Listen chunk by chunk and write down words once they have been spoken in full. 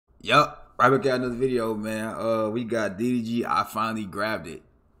Yup, right back at another video, man. We got DDG. I finally grabbed it.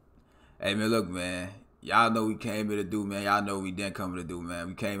 Hey, man, look, man. Y'all know we came here to do, man. Y'all know we didn't come here to do, man.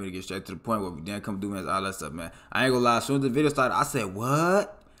 We came here to get straight to the point. What we didn't come to do, man, is all that stuff, man. I ain't gonna lie. As soon as the video started, I said,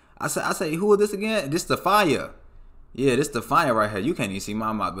 what? I said, who is this again? This the fire. Yeah, this the fire right here. You can't even see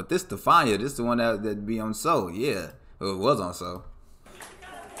my mouth, but this the fire. This the one that be on so. Yeah, well, it was on so.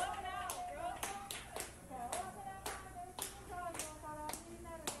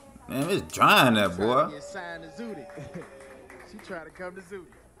 Man, it's drying that boy. Get signed to Zooty. She trying to come to Zooty.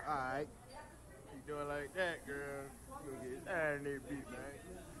 All right. You doing like that, girl? You gonna get signed there, beat, man.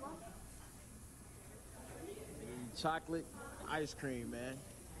 Chocolate ice cream, man.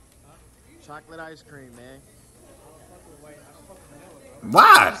 Chocolate ice cream, man.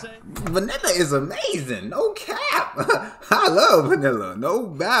 Why? Vanilla is amazing. No cap. I love vanilla. No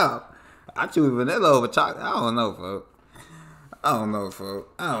doubt. I choose vanilla over chocolate. I don't know, folks. I don't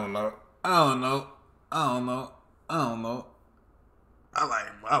know. I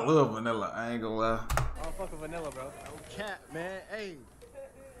love vanilla. I ain't gonna lie. I don't fuck with vanilla, bro. No cap, man. Hey.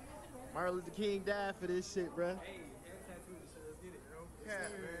 Martin Luther King died for this shit, bro. Hey, let's get it, bro.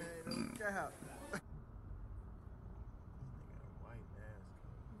 Cap, man. No cap.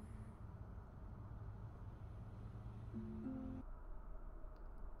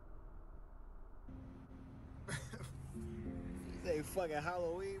 They fucking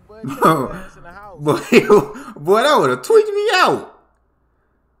Halloween, boy. Take your ass in the house. Boy, that would have tweaked me out.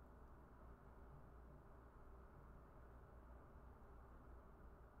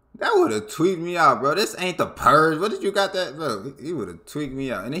 That would have tweaked me out, bro. This ain't the purge. What did you got that, bro? He would have tweaked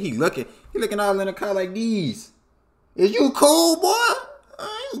me out. And then he looking all in the car like these. Is you cool, boy?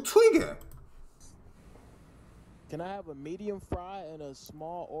 You tweaking. Can I have a medium fry and a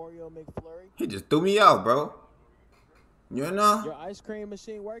small Oreo McFlurry? He just threw me out, bro. You know? Your ice cream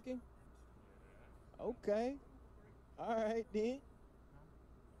machine working? Okay. All right, then.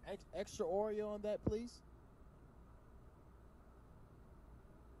 Extra Oreo on that, please.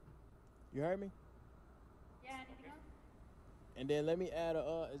 You heard me? Yeah, anything else? And then let me add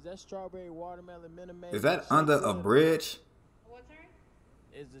is that strawberry watermelon minute maid? Is that under a bridge? What's her?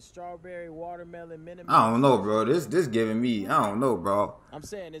 Is the strawberry watermelon minute maid? I don't know, bro. This giving me, I don't know, bro. I'm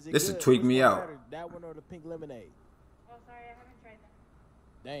saying, is it this good? This tweak me out. That one or the pink lemonade? Oh, sorry, I haven't tried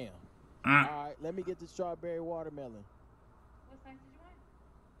that. Damn. All right, let me get the strawberry watermelon. What size did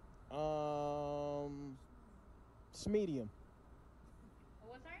you want? Medium.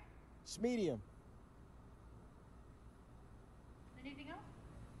 What, sorry? Medium. Anything else?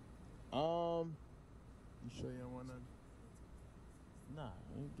 You sure you don't want none? Nah,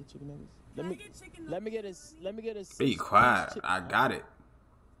 I ain't get chicken nuggets. Let me get a. Be quiet. I got it.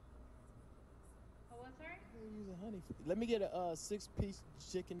 Oh, what, sorry? Honey. Let me get a 6-piece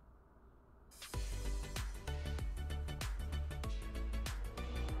chicken.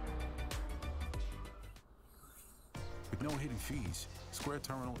 With no hidden fees, Square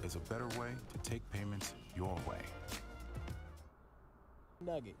Terminal is a better way to take payments your way.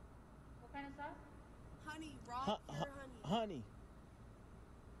 Nugget. What kind of sauce? Honey, raw, pure honey. Honey.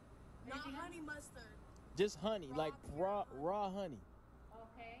 Not honey mustard. Just honey, raw, like raw honey.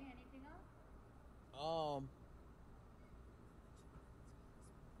 Okay, anything else?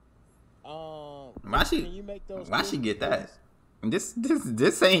 Why she get that? This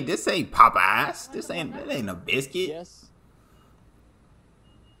ain't Popeyes. This ain't a biscuit. Yes.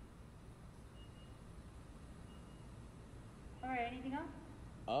 All right, anything else?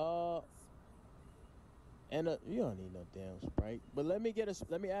 And you don't need no damn Sprite. But let me add a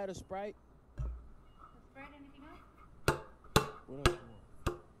Sprite. A Sprite, anything else? What else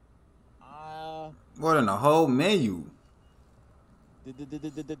you want? More than the whole menu.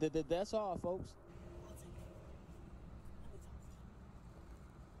 That's all, folks.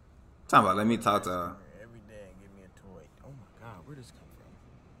 Talking about, let me talk to her. Every day and give me a toy. Oh my God, where does this come from?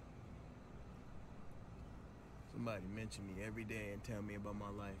 Somebody mentioned me every day and tell me about my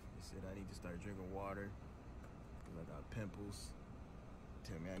life. They said I need to start drinking water because I got pimples.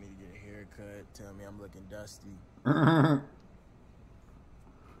 Tell me I need to get a haircut. Tell me I'm looking dusty.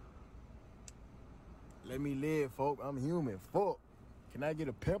 Let me live, folk. I'm human. Fuck. Can I get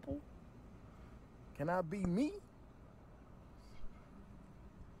a pimple? Can I be me?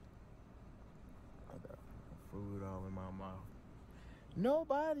 I got food all in my mouth.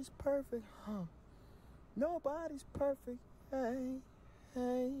 Nobody's perfect, huh? Nobody's perfect. Hey,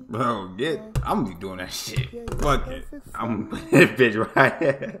 hey. Bro, I'm gonna be doing that shit. Fuck it. I'm that bitch right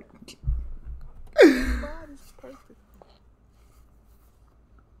here. Nobody's perfect.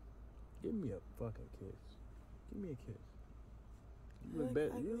 Give me a fucking kiss. Give me a kiss. You look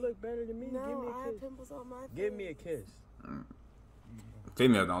better. You look better than me. No, Give me I a have kiss. pimples on my face. Give me a kiss.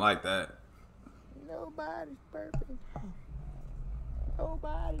 Females don't like that. Nobody's perfect.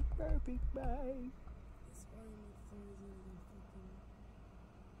 Nobody's perfect, babe.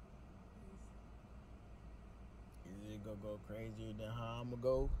 Is it gonna go crazier than how I'ma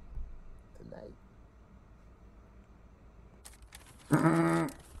go tonight? What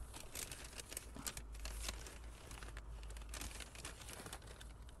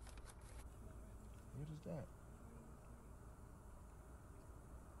is that?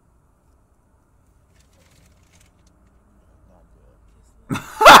 Not good.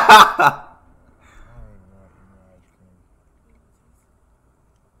 I don't even know ice cream.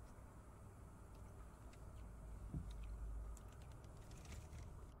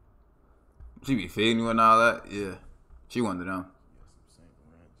 She be feeding you and all that? Yeah. She one of them. Got some Saint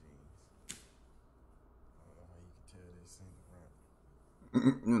Laurent jeans. I don't know how you can tell this Saint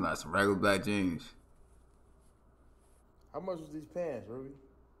Laurent. You like some regular black jeans. How much was these pants, Ruby?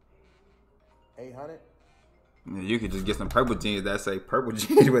 800? Yeah, you could just get some purple jeans that say purple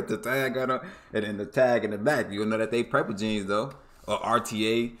jeans with the tag on them, and then the tag in the back. You'll know that they purple jeans though, or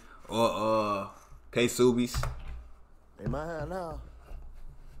RTA, or K Subies. They might have now.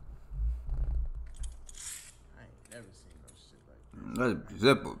 I ain't never seen no shit like that. That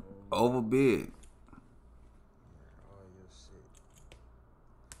zipper over big. All your shit.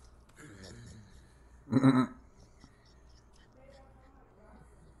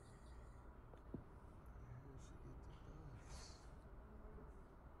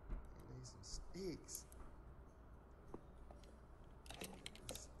 Sticks.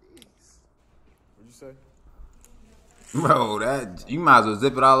 What'd you say? Bro, that you might as well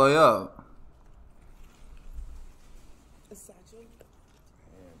zip it all the way up. A satchel.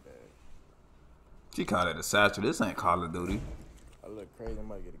 Handbag. She called it a satchel. This ain't Call of Duty. I look crazy. I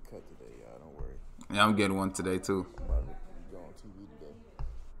might get a cut today, y'all. Don't worry. Yeah, I'm getting one today too. I'm about to go on TV today.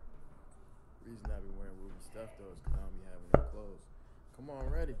 The reason I be wearing Ruby stuff though is because I don't be having no clothes. Come on,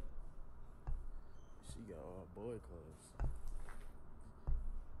 ready. She got all boy clothes.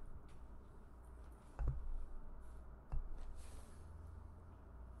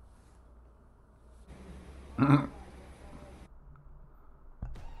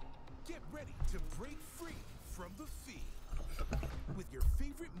 Get ready to break free from the feed with your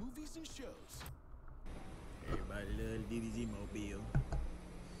favorite movies and shows. Everybody love the DDG mobile.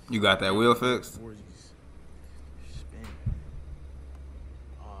 You got that wheel fixed? Orgies. Spin.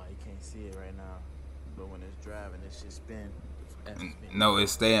 Oh, you can't see it right now. But when it's driving, it should spin. F spin. No,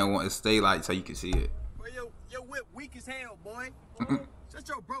 it's stay like so you can see it. Boy, your whip weak as hell, boy. Shut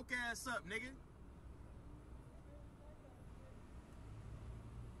your broke ass up, nigga.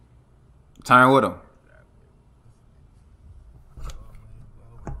 Turn with him.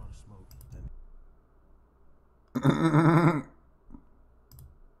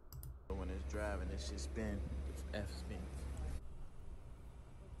 But when it's driving, it should spin. F spin.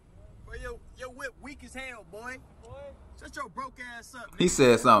 Boy, your whip weak as hell, boy. Shut your broke ass up, nigga. He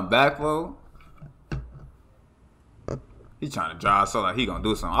said something back, bro. He trying to drive so like he gonna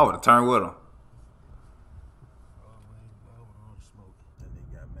do something. I would have turned with him. That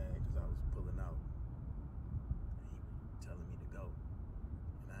nigga got mad because I was pulling out. He telling me to go.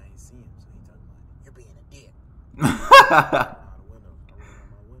 And I ain't see him, so he talking about, you're being a dick. Out the window. I rolled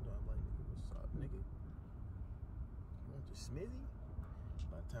on my window. I'm like, nigga, what's up, nigga? You want your Smithy?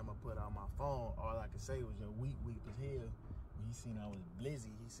 By the time I put out my phone, all I could say was your weak as hell. When he seen I was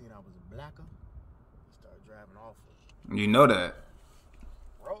blizzy, he seen I was blacker. He started driving off of it. You know that.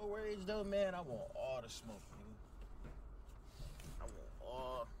 Road rage though, man, I want all the smoke, nigga. I want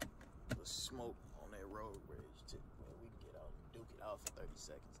all the smoke on that road rage too. Man, we can get out and duke it out for 30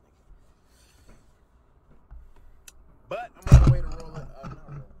 seconds, nigga. But I'm on the way to roll it. Not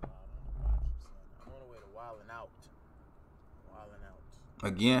rolling out. I don't know why I keep saying that. I'm on the way to wilding out. Wilding out.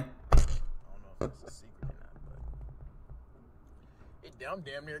 Again? I don't know if that's a secret or not, but I'm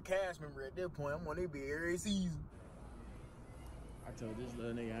damn near a cast member at that point. I'm on it be every season. I told this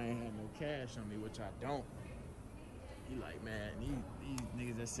little nigga I ain't had no cash on me, which I don't. He like, man, these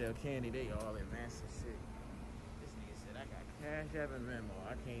niggas that sell candy, they all advanced and shit. This nigga said, I got cash app and Venmo.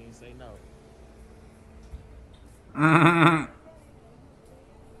 I can't even say no. I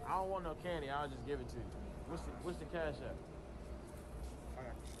don't want no candy. I'll just give it to you. What's the cash app? I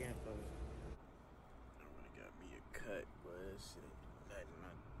got the scan for it. I would've got me a cut, but that shit ain't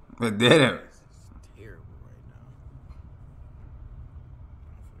nothing. It didn't. This is terrible right now.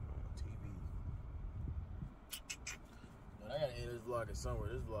 I'm finna go on TV. But I gotta end this vlog at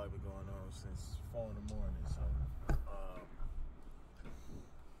somewhere. This vlog been going on since 4 in the morning, so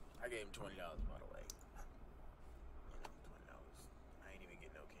gave him $20, by the way. You know, $20. I ain't even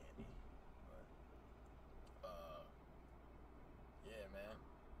get no candy. But, yeah, man.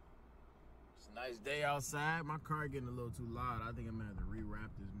 It's a nice day outside. My car getting a little too loud. I think I'm gonna have to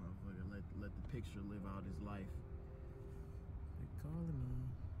rewrap this motherfucker. Let the picture live out his life. They're calling me.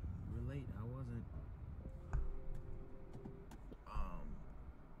 Relate. I wasn't.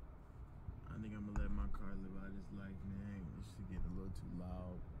 I think I'm gonna let my car live out its life, man. This shit getting a little too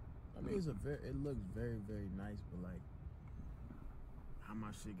loud. I mean, it looks very, very nice, but like how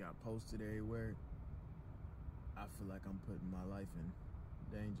my shit got posted everywhere, I feel like I'm putting my life in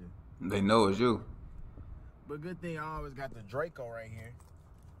danger. They know it's you. But good thing I always got the Draco right here.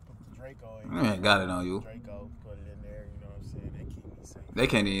 Put the Draco in. Man, got it on you. Draco, put it in there. You know what I'm saying? They keep me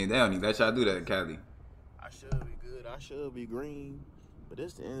safe. They don't even let y'all do that in Cali. I should be good. I should be green. But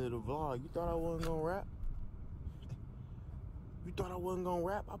this the end of the vlog. You thought I wasn't gonna rap? You thought I wasn't gonna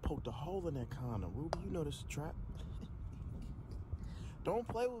rap? I poked a hole in that condom. Ruby, you know this is a trap. Don't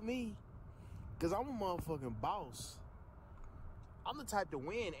play with me. Cause I'm a motherfucking boss. I'm the type to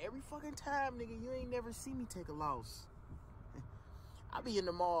win every fucking time, nigga. You ain't never see me take a loss. I be in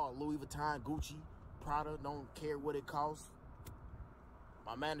the mall, Louis Vuitton, Gucci, Prada, don't care what it costs.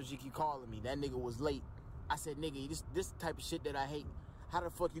 My manager keep calling me. That nigga was late. I said, nigga, this type of shit that I hate. How the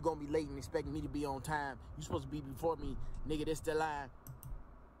fuck you gonna be late and expecting me to be on time? You supposed to be before me, nigga. This the line.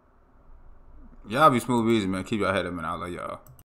 Y'all be smooth easy, man. Keep your head up, man. I love y'all.